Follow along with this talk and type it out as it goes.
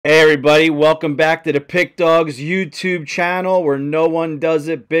Hey everybody, welcome back to the Pick Dawgz YouTube channel where no one does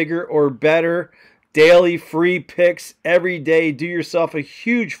it bigger or better. Daily free picks every day. Do yourself a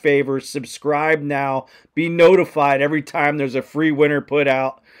huge favor. Subscribe now. Be notified every time there's a free winner put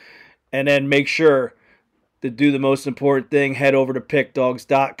out. And then make sure to do the most important thing. Head over to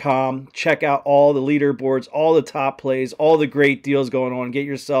pickdawgz.com. Check out all the leaderboards, all the top plays, all the great deals going on. Get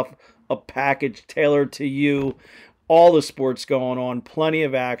yourself a package tailored to you. All the sports going on, plenty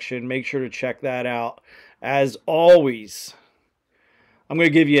of action. Make sure to check that out. As always, I'm going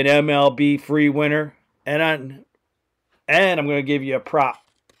to give you an MLB free winner, and I'm going to give you a prop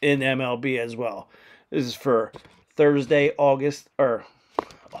in MLB as well. This is for Thursday, August. I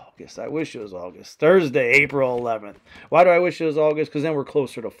wish it was August. Thursday, April 11th. Why do I wish it was August? Because then we're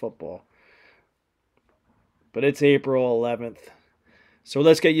closer to football. But it's April 11th. So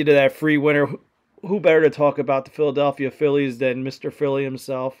let's get you to that free winner. Who better to talk about the Philadelphia Phillies than Mr. Philly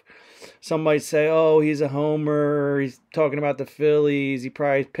himself? Some might say, oh, he's a homer. He's talking about the Phillies. He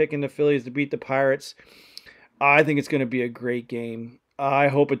probably picking the Phillies to beat the Pirates. I think it's going to be a great game. I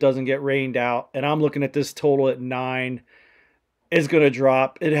hope it doesn't get rained out. And I'm looking at this total at 9. It's going to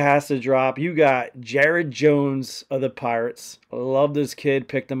drop. It has to drop. You got Jared Jones of the Pirates. I love this kid.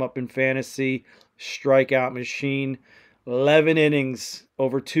 Picked him up in fantasy. Strikeout machine. 11 innings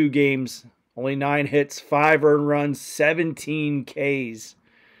over 2 games. Only 9 hits, 5 earned runs, 17 Ks.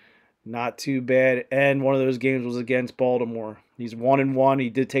 Not too bad. And one of those games was against Baltimore. He's 1-1. He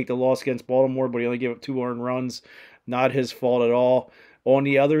did take the loss against Baltimore, but he only gave up 2 earned runs. Not his fault at all. On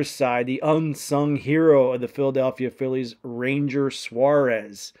the other side, the unsung hero of the Philadelphia Phillies, Ranger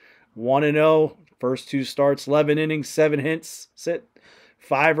Suarez. 1-0. First 2 starts, 11 innings, 7 hits,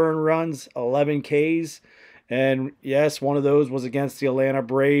 5 earned runs, 11 Ks. And yes, one of those was against the Atlanta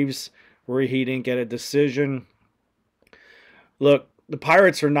Braves, where he didn't get a decision. Look, the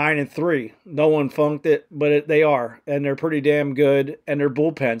Pirates are 9-3. No one funked it, but they are. And they're pretty damn good, and their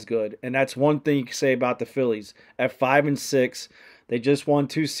bullpen's good. And that's one thing you can say about the Phillies. At 5-6, they just won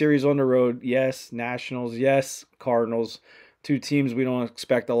 2 series on the road. Yes, Nationals. Yes, Cardinals. 2 teams we don't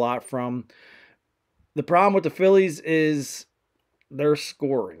expect a lot from. The problem with the Phillies is they're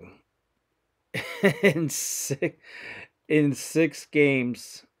scoring. in 6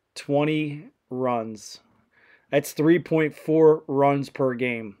 games, 20 runs. That's 3.4 runs per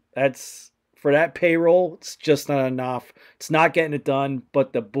game. That's, for that payroll, it's just not enough. It's not getting it done,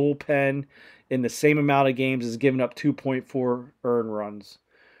 but the bullpen in the same amount of games is giving up 2.4 earned runs.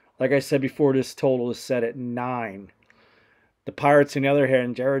 Like I said before, this total is set at 9. The Pirates, on the other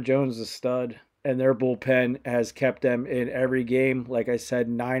hand, Jared Jones is a stud, and their bullpen has kept them in every game. Like I said,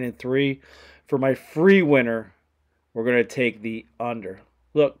 9-3. For my free winner, we're going to take the under.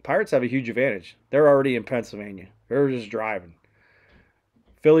 Look, Pirates have a huge advantage. They're already in Pennsylvania. They're just driving.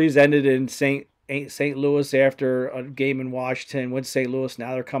 Phillies ended in St. Louis after a game in Washington. Went to St. Louis.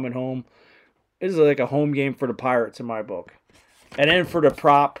 Now they're coming home. This is like a home game for the Pirates in my book. And then for the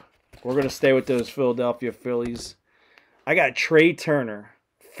prop, we're going to stay with those Philadelphia Phillies. I got Trey Turner.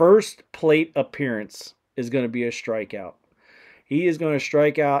 First plate appearance is going to be a strikeout. He is going to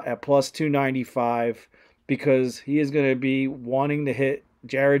strike out at plus 295 because he is going to be wanting to hit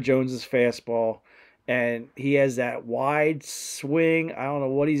Jared Jones's fastball, and he has that wide swing. I don't know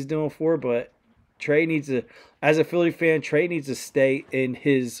what he's doing for, but Trey needs to, as a Philly fan, Trey needs to stay in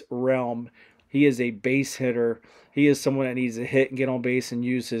his realm. He is a base hitter. He is someone that needs to hit and get on base and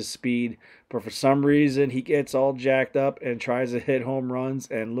use his speed. But for some reason, he gets all jacked up and tries to hit home runs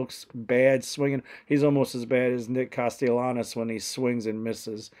and looks bad swinging. He's almost as bad as Nick Castellanos when he swings and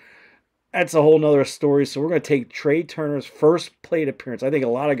misses. That's a whole nother story. So we're going to take Trey Turner's first plate appearance. I think a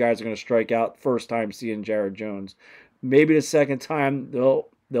lot of guys are going to strike out first time seeing Jared Jones. Maybe the second time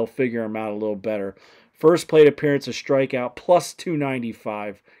they'll figure him out a little better. First plate appearance, a strikeout, plus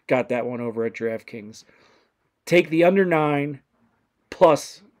 295. Got that one over at DraftKings. Take the under 9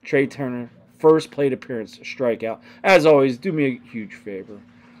 plus Trey Turner. First plate appearance, strikeout. As always, do me a huge favor.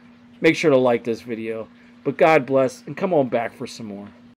 Make sure to like this video. But God bless, and come on back for some more.